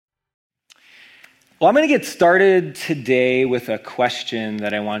Well, I'm going to get started today with a question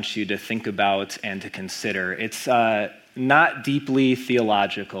that I want you to think about and to consider. It's not deeply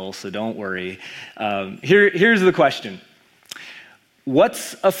theological, so don't worry. Here's the question.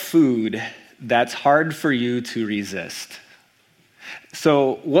 What's a food that's hard for you to resist?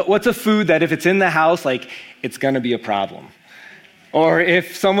 So what's a food that if it's in the house, it's going to be a problem? Or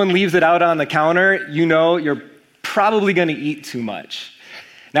if someone leaves it out on the counter, you're probably going to eat too much.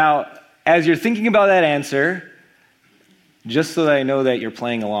 Now, as you're thinking about that answer, just so that I know that you're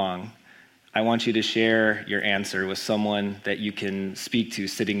playing along, I want you to share your answer with someone that you can speak to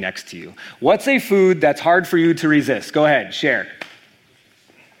sitting next to you. What's a food that's hard for you to resist? Go ahead, share.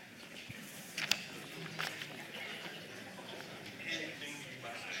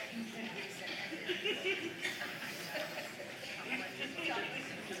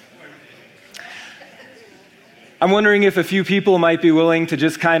 I'm wondering if a few people might be willing to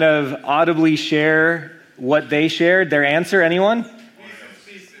just kind of audibly share what they shared, their answer. Anyone?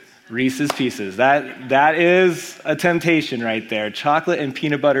 Reese's Pieces. That is a temptation right there. Chocolate and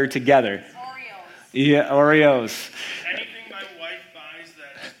peanut butter together. Oreos. Yeah, Oreos. Anything my wife buys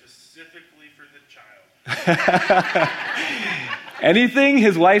that's specifically for the child. Anything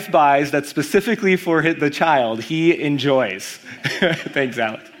his wife buys that's specifically for the child, he enjoys. Thanks,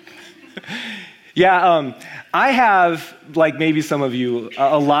 Alex. Yeah, I have, like maybe some of you,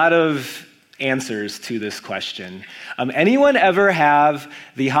 a lot of answers to this question. Anyone ever have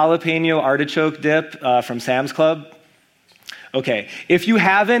the jalapeno artichoke dip from Sam's Club? Okay, if you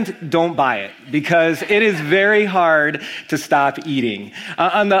haven't, don't buy it because it is very hard to stop eating.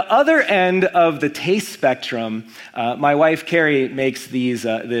 On the other end of the taste spectrum, my wife Carrie makes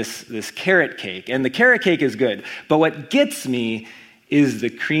this carrot cake, and the carrot cake is good. But what gets me is the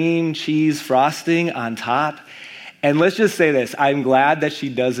cream cheese frosting on top. And let's just say this, I'm glad that she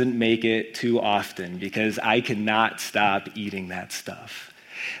doesn't make it too often because I cannot stop eating that stuff.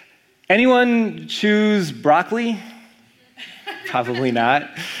 Anyone choose broccoli? Probably not.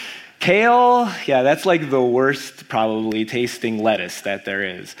 Kale? Yeah, that's like the worst probably tasting lettuce that there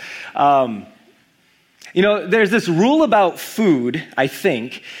is. There's this rule about food, I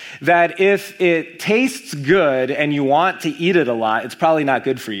think, that if it tastes good and you want to eat it a lot, it's probably not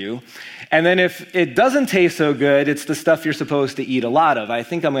good for you. And then if it doesn't taste so good, it's the stuff you're supposed to eat a lot of. I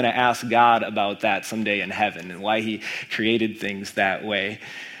think I'm going to ask God about that someday in heaven and why he created things that way.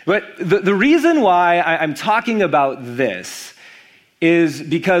 But the reason why I'm talking about this is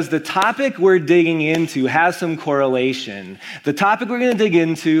because the topic we're digging into has some correlation. The topic we're going to dig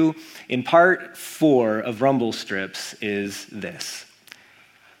into in part 4 of Rumble Strips is this: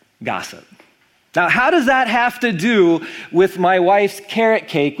 gossip. Now, how does that have to do with my wife's carrot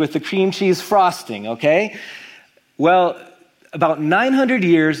cake with the cream cheese frosting, okay? Well, about 900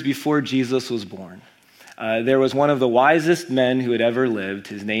 years before Jesus was born, there was one of the wisest men who had ever lived.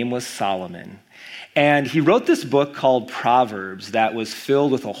 His name was Solomon. And he wrote this book called Proverbs that was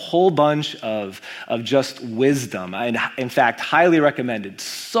filled with a whole bunch of just wisdom. And in fact, highly recommended.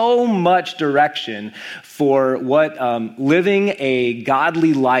 So much direction for what living a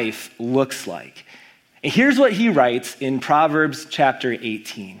godly life looks like. And here's what he writes in Proverbs chapter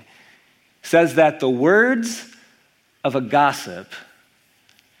 18. It says that the words of a gossip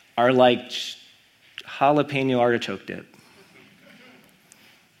are like jalapeno artichoke dip,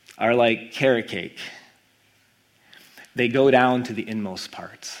 are like carrot cake. They go down to the inmost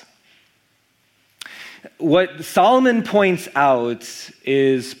parts. What Solomon points out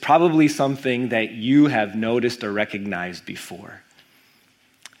is probably something that you have noticed or recognized before.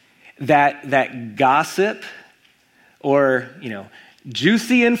 That gossip or,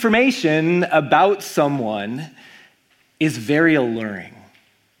 juicy information about someone is very alluring.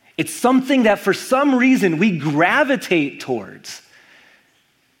 It's something that for some reason we gravitate towards.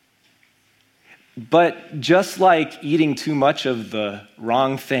 But just like eating too much of the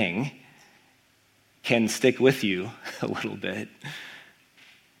wrong thing can stick with you a little bit,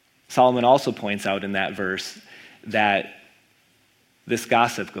 Solomon also points out in that verse that this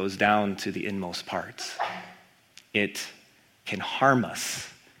gossip goes down to the inmost parts. It can harm us.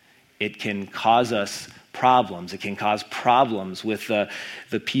 It can cause us problems. It can cause problems with the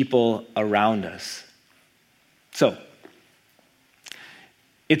people around us. So,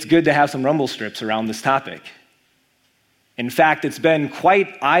 it's good to have some rumble strips around this topic. In fact, it's been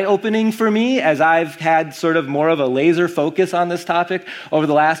quite eye-opening for me as I've had sort of more of a laser focus on this topic over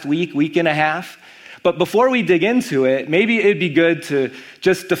the last week and a half. But before we dig into it, maybe it'd be good to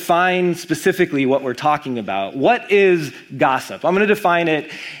just define specifically what we're talking about. What is gossip? I'm going to define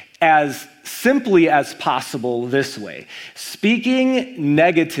it as simply as possible this way: speaking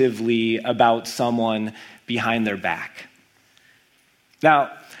negatively about someone behind their back.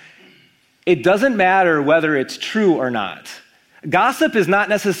 Now, it doesn't matter whether it's true or not. Gossip is not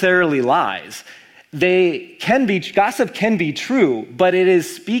necessarily lies. Gossip can be true, but it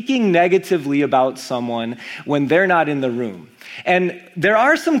is speaking negatively about someone when they're not in the room. And there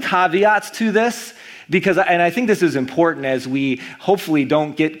are some caveats to this, and I think this is important as we hopefully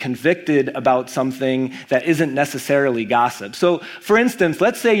don't get convicted about something that isn't necessarily gossip. So, for instance,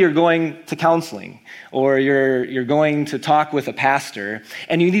 let's say you're going to counseling or you're going to talk with a pastor,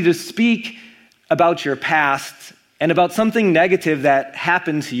 and you need to speak about your past and about something negative that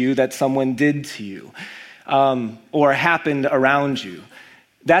happened to you, that someone did to you, or happened around you.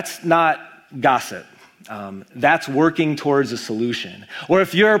 That's not gossip. That's working towards a solution. Or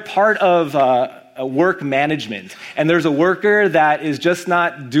if you're part of a work management and there's a worker that is just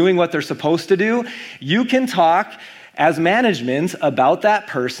not doing what they're supposed to do, you can talk as management about that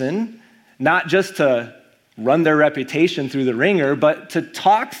person, not just to run their reputation through the ringer, but to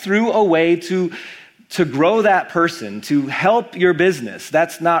talk through a way to grow that person, to help your business.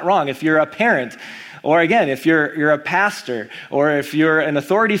 That's not wrong. If you're a parent, or again, if you're a pastor, or if you're an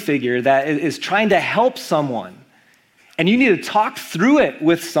authority figure that is trying to help someone, and you need to talk through it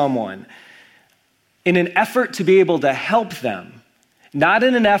with someone in an effort to be able to help them, not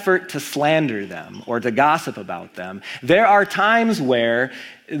in an effort to slander them or to gossip about them, there are times where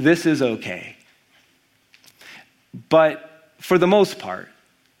this is okay. But for the most part,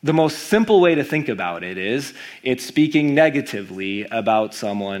 the most simple way to think about it is it's speaking negatively about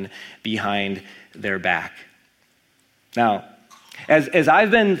someone behind their back. Now, as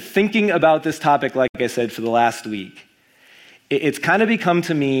I've been thinking about this topic, like I said, for the last week, it's kind of become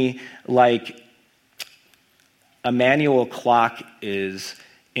to me like a manual clock is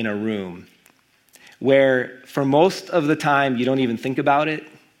in a room where for most of the time you don't even think about it,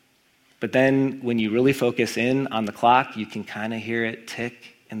 but then when you really focus in on the clock, you can kind of hear it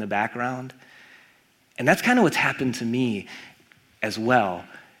tick in the background. And that's kind of what's happened to me as well.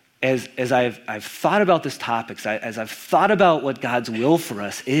 As I've thought about this topic, as I've thought about what God's will for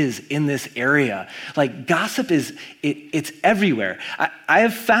us is in this area, like gossip it's everywhere. I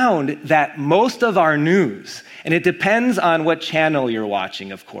have found that most of our news, and it depends on what channel you're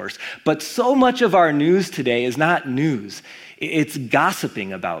watching, of course, but so much of our news today is not news. It's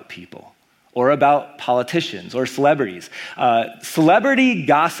gossiping about people or about politicians or celebrities. Celebrity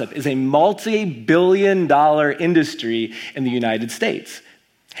gossip is a multi-billion-dollar industry in the United States.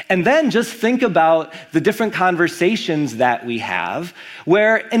 And then just think about the different conversations that we have,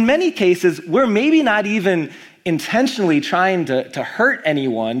 where in many cases, we're maybe not even intentionally trying to hurt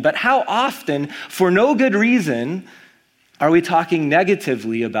anyone, but how often, for no good reason, are we talking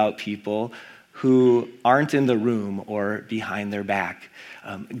negatively about people who aren't in the room or behind their back?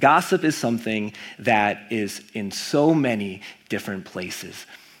 Gossip is something that is in so many different places.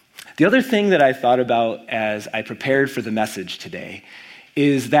 The other thing that I thought about as I prepared for the message today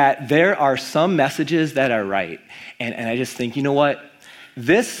is that there are some messages that are right. And I just think, you know what?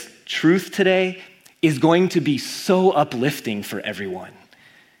 This truth today is going to be so uplifting for everyone.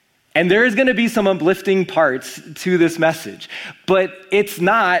 And there is going to be some uplifting parts to this message, but it's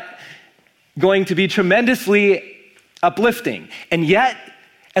not going to be tremendously uplifting. And yet,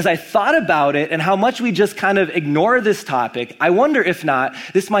 as I thought about it and how much we just kind of ignore this topic, I wonder if not,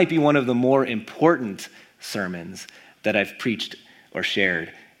 this might be one of the more important sermons that I've preached or shared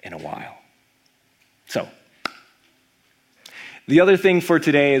in a while. So, the other thing for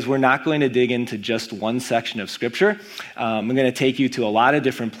today is we're not going to dig into just one section of Scripture. I'm going to take you to a lot of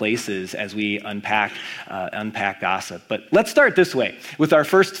different places as we unpack gossip. But let's start this way with our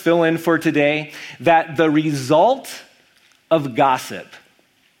first fill-in for today, that the result of gossip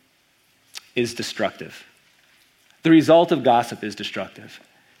is destructive. The result of gossip is destructive.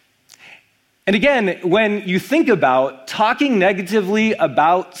 And again, when you think about talking negatively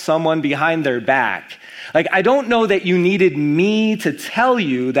about someone behind their back, like I don't know that you needed me to tell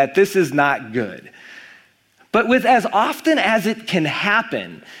you that this is not good. But with as often as it can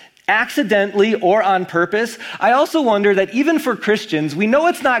happen, accidentally or on purpose, I also wonder that even for Christians, we know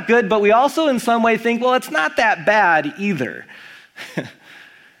it's not good, but we also in some way think, well, it's not that bad either.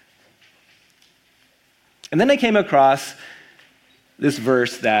 And then I came across this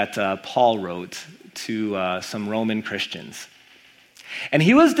verse that Paul wrote to some Roman Christians. And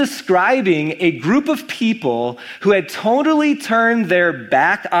he was describing a group of people who had totally turned their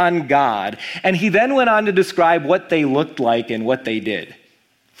back on God. And he then went on to describe what they looked like and what they did.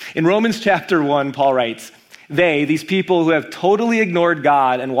 In Romans chapter 1, Paul writes, these people who have totally ignored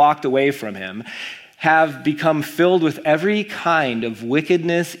God and walked away from him, have become filled with every kind of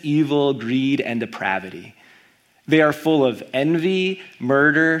wickedness, evil, greed, and depravity. They are full of envy,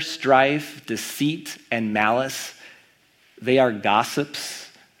 murder, strife, deceit, and malice. They are gossips,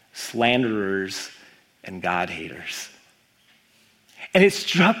 slanderers, and God-haters. And it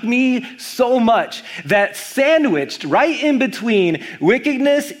struck me so much that sandwiched right in between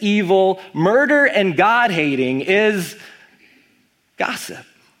wickedness, evil, murder, and God-hating is gossip.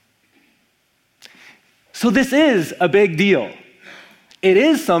 So this is a big deal. It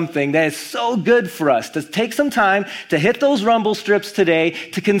is something that is so good for us to take some time to hit those rumble strips today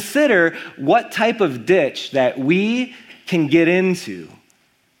to consider what type of ditch that we can get into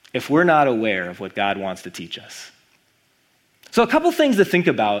if we're not aware of what God wants to teach us. So a couple things to think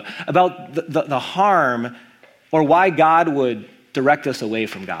about the harm or why God would direct us away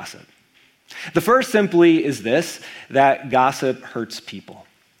from gossip. The first simply is this, that gossip hurts people.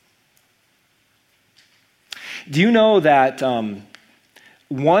 Do you know that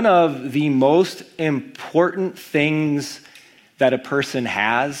one of the most important things that a person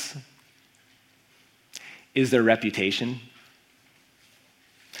has is their reputation?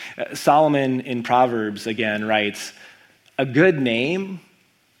 Solomon in Proverbs, again, writes, "A good name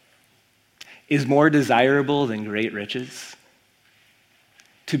is more desirable than great riches.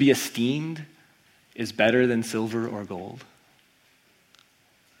 To be esteemed is better than silver or gold."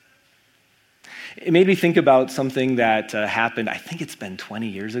 It made me think about something that happened, I think it's been 20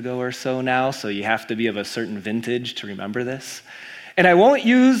 years ago or so now, so you have to be of a certain vintage to remember this. And I won't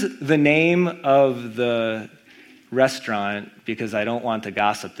use the name of the restaurant because I don't want to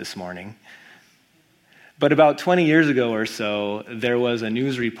gossip this morning. But about 20 years ago or so, there was a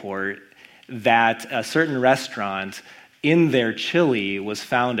news report that a certain restaurant, in their chili was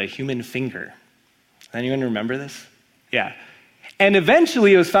found a human finger. Anyone remember this? Yeah. And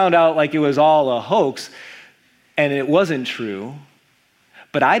eventually it was found out like it was all a hoax, and it wasn't true.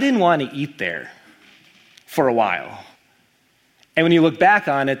 But I didn't want to eat there for a while. And when you look back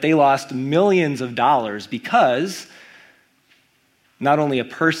on it, they lost millions of dollars because not only a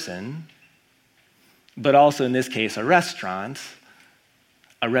person, but also in this case, a restaurant,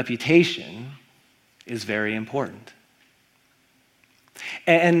 a reputation is very important.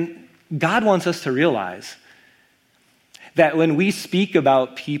 And God wants us to realize that when we speak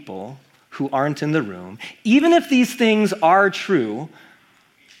about people who aren't in the room, even if these things are true,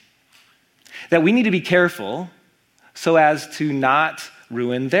 that we need to be careful so as to not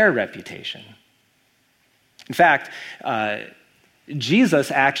ruin their reputation. In fact,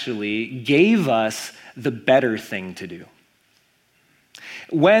 Jesus actually gave us the better thing to do.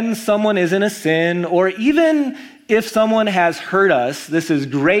 When someone is in a sin, or even if someone has hurt us, this is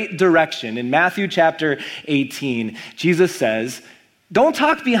great direction. In Matthew chapter 18, Jesus says, don't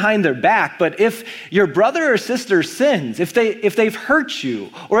talk behind their back, but if your brother or sister sins, if they've hurt you,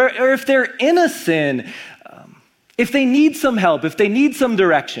 or if they're in a sin, if they need some help, if they need some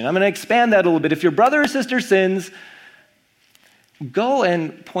direction, I'm going to expand that a little bit. If your brother or sister sins, go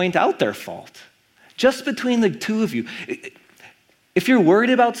and point out their fault, just between the two of you. If you're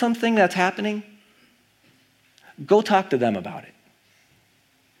worried about something that's happening, go talk to them about it.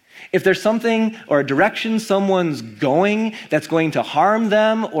 If there's something or a direction someone's going that's going to harm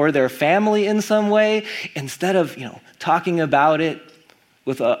them or their family in some way, instead of talking about it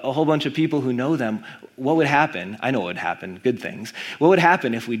with a whole bunch of people who know them, what would happen? I know what would happen, good things. What would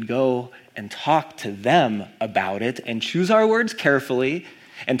happen if we'd go and talk to them about it and choose our words carefully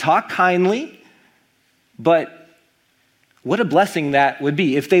and talk kindly? But what a blessing that would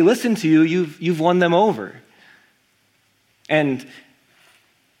be. If they listen to you, you've won them over. And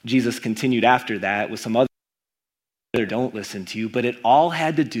Jesus continued after that with some other don't listen to you, but it all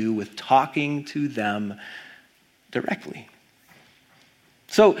had to do with talking to them directly.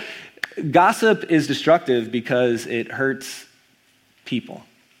 So gossip is destructive because it hurts people.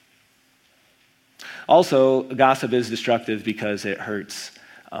 Also, gossip is destructive because it hurts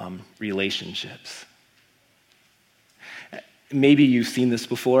relationships. Maybe you've seen this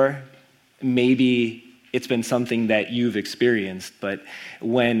before. Maybe it's been something that you've experienced, but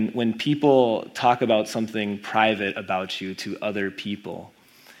when people talk about something private about you to other people,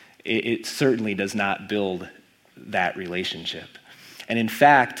 it certainly does not build that relationship. And in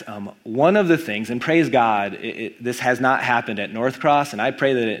fact, one of the things, and praise God, this has not happened at North Cross, and I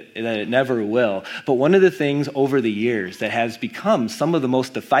pray that it never will, but one of the things over the years that has become some of the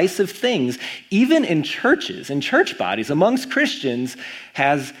most divisive things, even in churches, in church bodies, amongst Christians,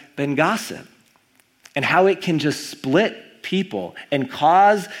 has been gossip. And how it can just split people and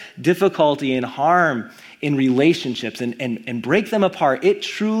cause difficulty and harm in relationships and break them apart, it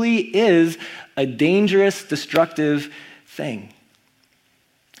truly is a dangerous, destructive thing.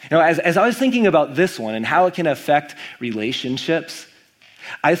 As I was thinking about this one and how it can affect relationships,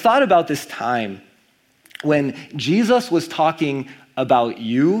 I thought about this time when Jesus was talking about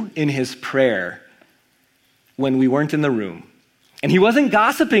you in his prayer when we weren't in the room. And he wasn't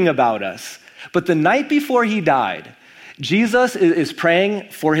gossiping about us, but the night before he died, Jesus is praying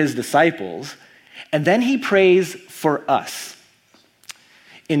for his disciples, and then he prays for us.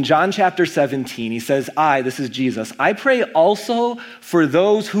 In John chapter 17, he says, this is Jesus, I pray also for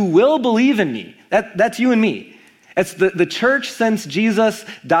those who will believe in me. That's you and me. It's the church since Jesus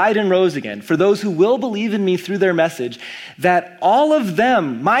died and rose again, for those who will believe in me through their message, that all of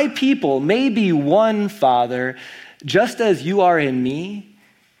them, my people, may be one, Father, just as you are in me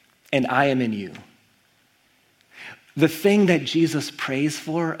and I am in you. The thing that Jesus prays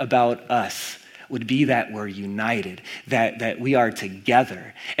for about us would be that we're united, that we are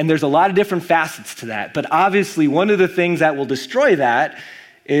together. And there's a lot of different facets to that, but obviously one of the things that will destroy that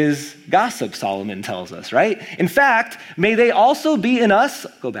is gossip, Solomon tells us, right? In fact, may they also be in us,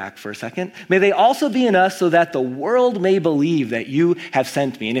 go back for a second, may they also be in us so that the world may believe that you have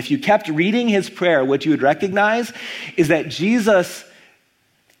sent me. And if you kept reading his prayer, what you would recognize is that Jesus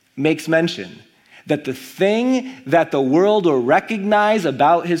makes mention that the thing that the world will recognize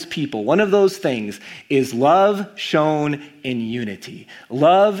about his people, one of those things is love shown in unity,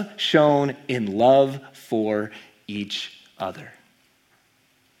 love shown in love for each other.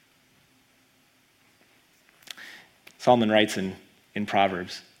 Solomon writes in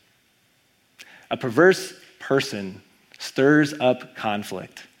Proverbs, a perverse person stirs up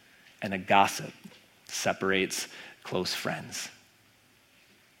conflict, and a gossip separates close friends.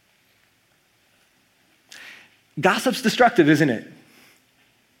 Gossip's destructive, isn't it?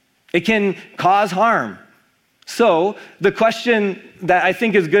 It can cause harm. So the question that I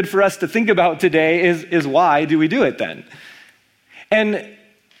think is good for us to think about today is why do we do it then? And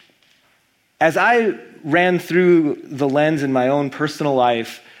as I ran through the lens in my own personal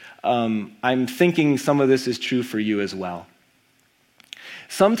life, I'm thinking some of this is true for you as well.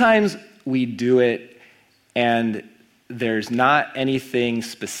 Sometimes we do it and there's not anything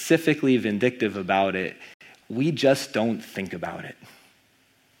specifically vindictive about it. We just don't think about it.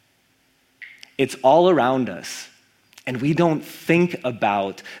 It's all around us, and we don't think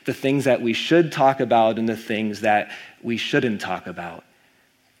about the things that we should talk about and the things that we shouldn't talk about.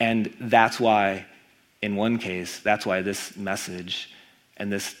 And that's why, in one case, that's why this message and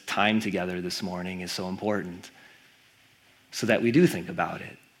this time together this morning is so important, so that we do think about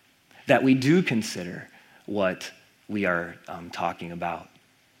it, that we do consider what we are talking about.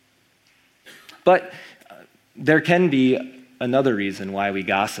 But there can be another reason why we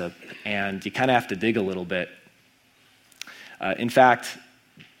gossip, and you kind of have to dig a little bit. In fact,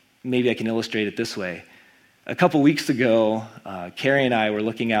 maybe I can illustrate it this way. A couple weeks ago, Carrie and I were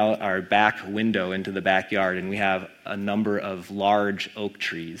looking out our back window into the backyard, and we have a number of large oak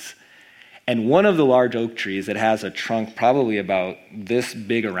trees. And one of the large oak trees that has a trunk probably about this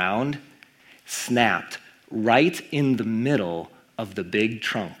big around snapped right in the middle of the big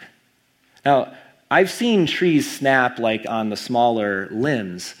trunk. Now, I've seen trees snap like on the smaller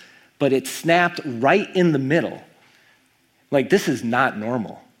limbs, but it snapped right in the middle. Like, this is not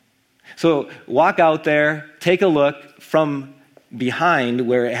normal. So walk out there, take a look from behind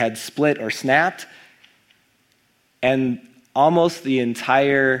where it had split or snapped, and almost the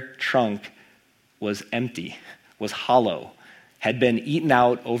entire trunk was empty, was hollow, had been eaten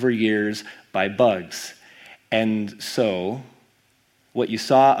out over years by bugs. And so what you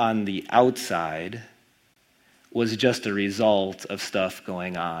saw on the outside was just a result of stuff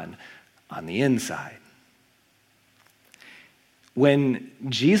going on the inside. When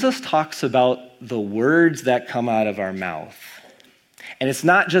Jesus talks about the words that come out of our mouth, and it's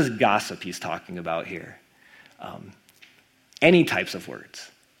not just gossip he's talking about here, any types of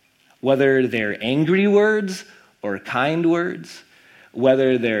words, whether they're angry words or kind words,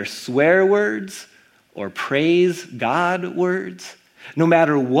 whether they're swear words or praise God words, no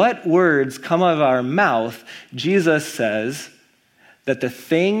matter what words come out of our mouth, Jesus says that the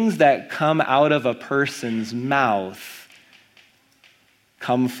things that come out of a person's mouth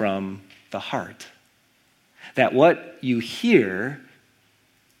come from the heart. That what you hear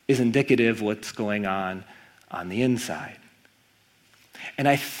is indicative of what's going on the inside. And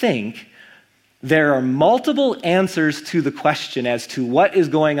I think there are multiple answers to the question as to what is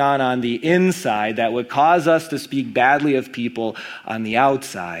going on the inside that would cause us to speak badly of people on the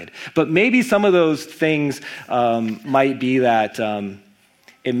outside. But maybe some of those things might be that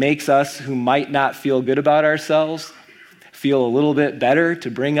It makes us who might not feel good about ourselves feel a little bit better to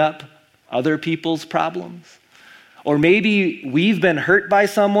bring up other people's problems. Or maybe we've been hurt by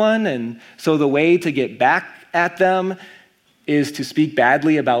someone, and so the way to get back at them is to speak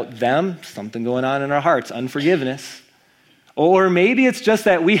badly about them, something going on in our hearts, unforgiveness. Or maybe it's just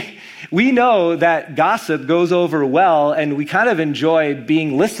that we know that gossip goes over well, and we kind of enjoy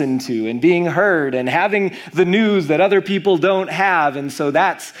being listened to and being heard and having the news that other people don't have, and so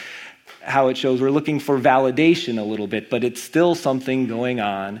that's how it shows. We're looking for validation a little bit, but it's still something going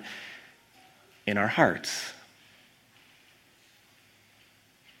on in our hearts.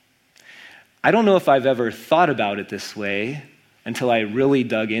 I don't know if I've ever thought about it this way until I really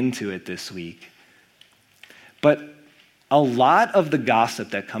dug into it this week. But a lot of the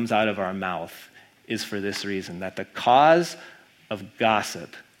gossip that comes out of our mouth is for this reason, that the cause of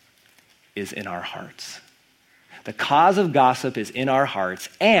gossip is in our hearts. The cause of gossip is in our hearts,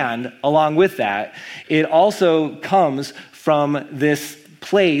 and along with that, it also comes from this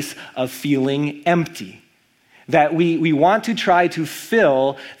place of feeling empty. That we want to try to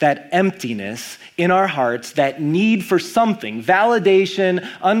fill that emptiness in our hearts, that need for something, validation,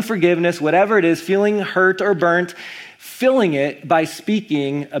 unforgiveness, whatever it is, feeling hurt or burnt, filling it by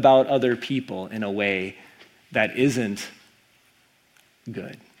speaking about other people in a way that isn't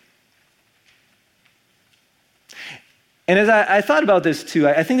good. And as I thought about this too,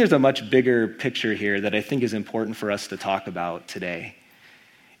 I think there's a much bigger picture here that I think is important for us to talk about today.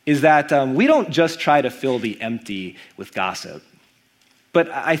 Is that we don't just try to fill the empty with gossip, but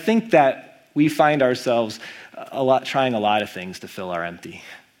I think that we find ourselves trying a lot of things to fill our empty.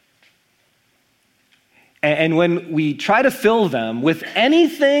 And when we try to fill them with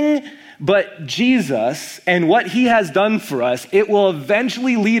anything but Jesus and what he has done for us, it will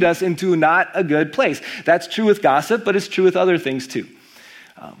eventually lead us into not a good place. That's true with gossip, but it's true with other things too.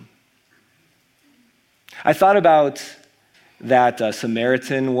 I thought about that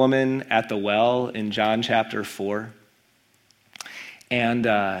Samaritan woman at the well in John chapter 4. And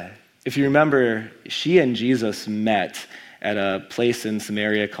if you remember, she and Jesus met at a place in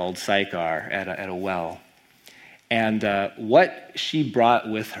Samaria called Sychar, at a well. And what she brought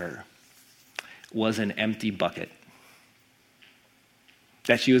with her was an empty bucket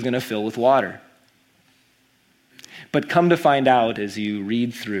that she was going to fill with water. But come to find out as you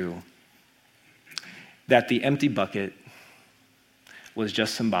read through that the empty bucket was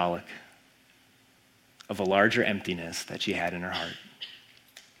just symbolic of a larger emptiness that she had in her heart.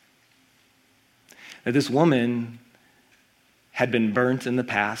 That this woman had been burnt in the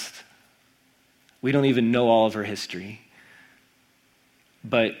past. We don't even know all of her history.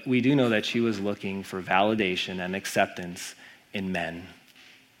 But we do know that she was looking for validation and acceptance in men.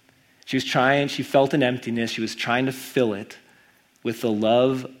 She felt an emptiness. She was trying to fill it with the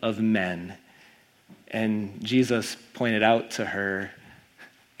love of men. And Jesus pointed out to her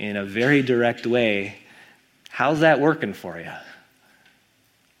in a very direct way, how's that working for you?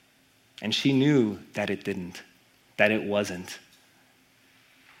 And she knew that it didn't, that it wasn't.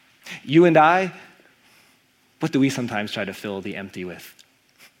 You and I, what do we sometimes try to fill the empty with?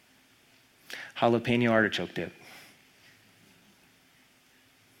 Jalapeno artichoke dip.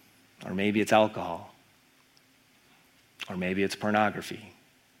 Or maybe it's alcohol. Or maybe it's pornography.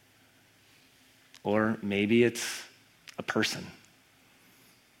 Or maybe it's a person.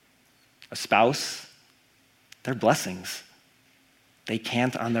 A spouse, they're blessings. They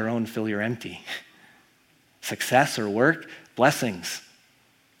can't on their own fill your empty. Success or work, blessings.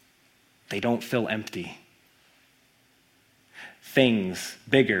 They don't fill empty. Things,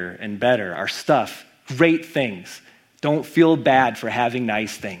 bigger and better, our stuff, great things. Don't feel bad for having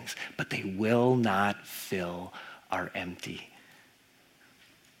nice things, but they will not fill our empty.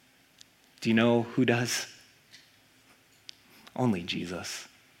 Do you know who does? Only Jesus.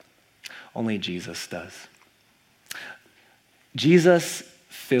 Only Jesus does. Jesus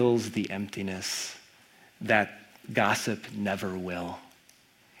fills the emptiness that gossip never will.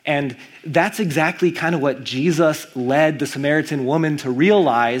 And that's exactly kind of what Jesus led the Samaritan woman to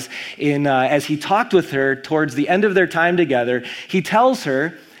realize as he talked with her towards the end of their time together. He tells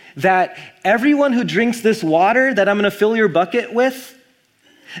her that everyone who drinks this water that I'm going to fill your bucket with,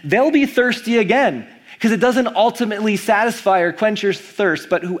 they'll be thirsty again, because it doesn't ultimately satisfy or quench your thirst.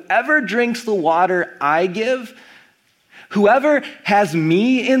 But whoever drinks the water I give, whoever has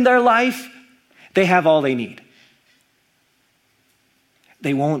me in their life, they have all they need.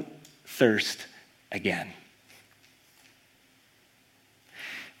 They won't thirst again.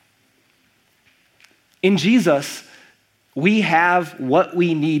 In Jesus, we have what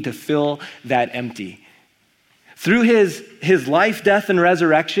we need to fill that empty. Through his life, death, and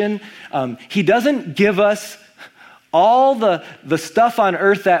resurrection, he doesn't give us all the stuff on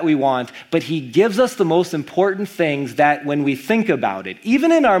earth that we want, but he gives us the most important things that when we think about it,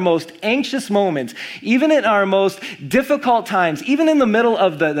 even in our most anxious moments, even in our most difficult times, even in the middle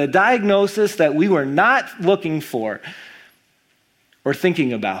of the diagnosis that we were not looking for or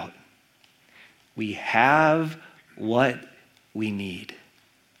thinking about, we have what we need.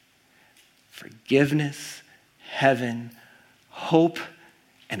 Forgiveness, heaven, hope,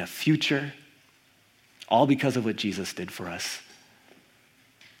 and a future. All because of what Jesus did for us.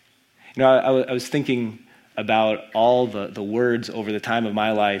 You know, I was thinking about all the words over the time of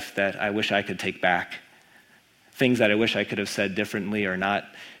my life that I wish I could take back. Things that I wish I could have said differently or not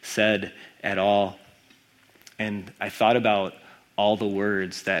said at all. And I thought about all the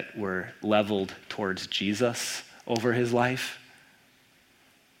words that were leveled towards Jesus over his life.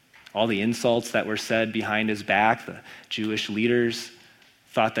 All the insults that were said behind his back. The Jewish leaders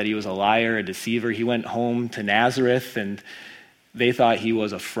thought that he was a liar, a deceiver. He went home to Nazareth and they thought he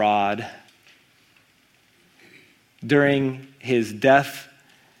was a fraud. During his death,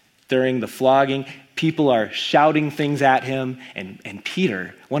 during the flogging, people are shouting things at him. And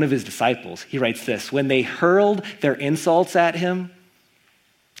Peter, one of his disciples, he writes this: when they hurled their insults at him,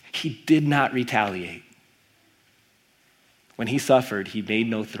 he did not retaliate. When he suffered, he made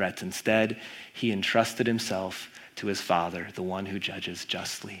no threats. Instead, he entrusted himself to his Father, the one who judges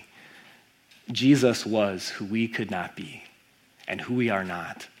justly. Jesus was who we could not be and who we are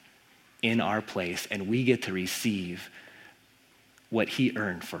not in our place, and we get to receive what he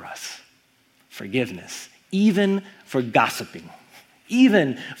earned for us. Forgiveness, even for gossiping,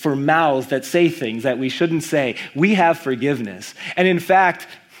 even for mouths that say things that we shouldn't say. We have forgiveness. And in fact,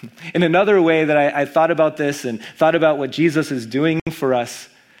 in another way that I thought about this and thought about what Jesus is doing for us,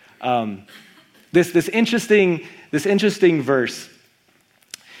 this interesting verse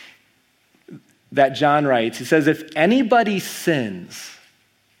that John writes. He says, if anybody sins,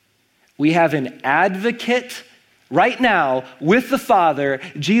 we have an advocate right now with the Father,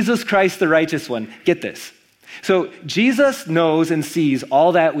 Jesus Christ, the righteous one. Get this. So Jesus knows and sees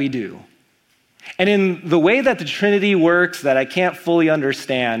all that we do. And in the way that the Trinity works that I can't fully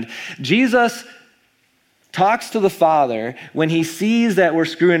understand, Jesus talks to the Father when he sees that we're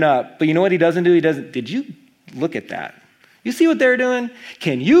screwing up. But you know what he doesn't do? Did you look at that? You see what they're doing?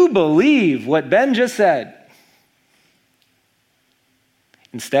 Can you believe what Ben just said?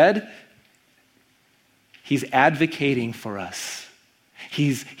 Instead, he's advocating for us.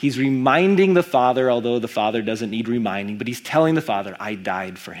 He's reminding the Father, although the Father doesn't need reminding, but he's telling the Father, I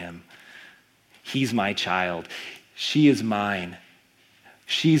died for him. He's my child. She is mine.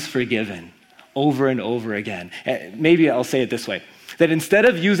 She's forgiven over and over again. Maybe I'll say it this way, that instead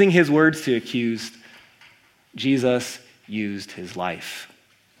of using his words to accuse, Jesus used his life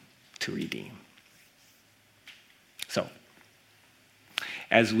to redeem. So,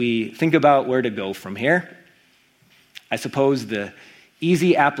 as we think about where to go from here, I suppose the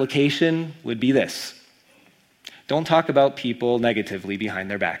easy application would be this. Don't talk about people negatively behind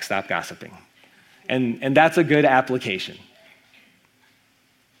their back. Stop gossiping. And that's a good application.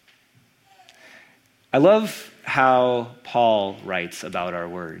 I love how Paul writes about our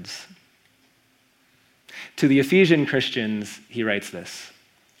words. To the Ephesian Christians, he writes this: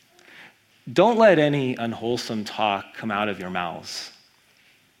 don't let any unwholesome talk come out of your mouths,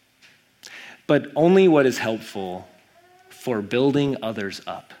 but only what is helpful for building others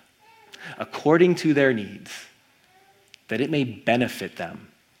up, according to their needs, that it may benefit them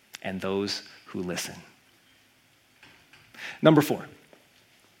and those who listen. Number 4,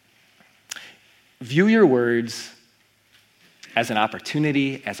 view your words as an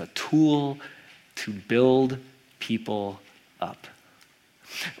opportunity, as a tool to build people up.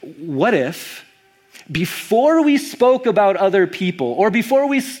 What if, before we spoke about other people, or before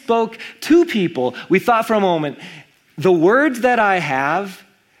we spoke to people, we thought for a moment, the words that I have,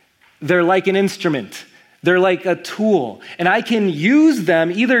 they're like an instrument. They're like a tool, and I can use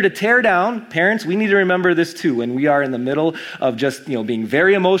them either to tear down. Parents, we need to remember this too. When we are in the middle of just being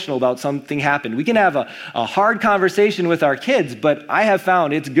very emotional about something happened, we can have a hard conversation with our kids, but I have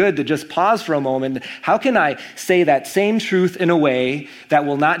found it's good to just pause for a moment. How can I say that same truth in a way that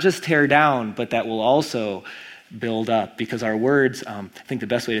will not just tear down, but that will also build up? Because our words, I think the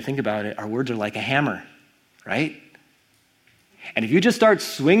best way to think about it, our words are like a hammer, right? And if you just start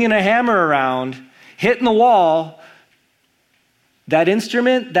swinging a hammer around, hitting the wall, that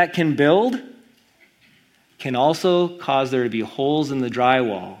instrument that can build can also cause there to be holes in the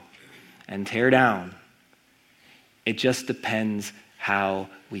drywall and tear down. It just depends how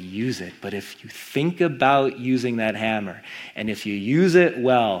we use it. But if you think about using that hammer, and if you use it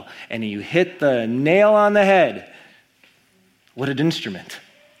well, and you hit the nail on the head, what an instrument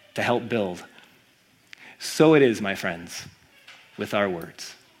to help build. So it is, my friends, with our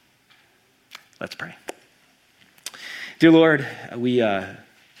words. Let's pray. Dear Lord, we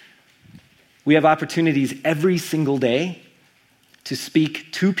have opportunities every single day to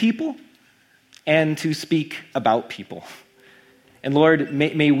speak to people and to speak about people. And Lord,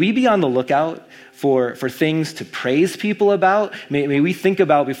 may we be on the lookout for things to praise people about. May we think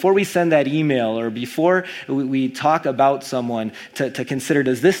about, before we send that email or before we talk about someone, to consider,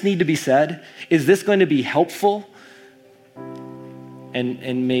 does this need to be said? Is this going to be helpful?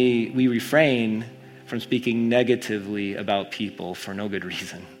 And may we refrain from speaking negatively about people for no good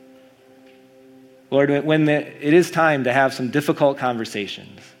reason. Lord, when it is time to have some difficult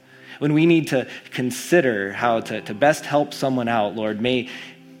conversations, when we need to consider how to best help someone out, Lord, may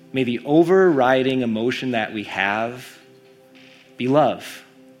the overriding emotion that we have be love.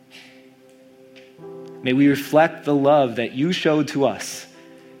 May we reflect the love that you showed to us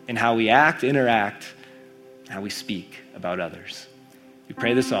in how we act, interact, how we speak about others. We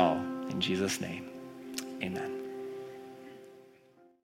pray this all in Jesus' name. Amen.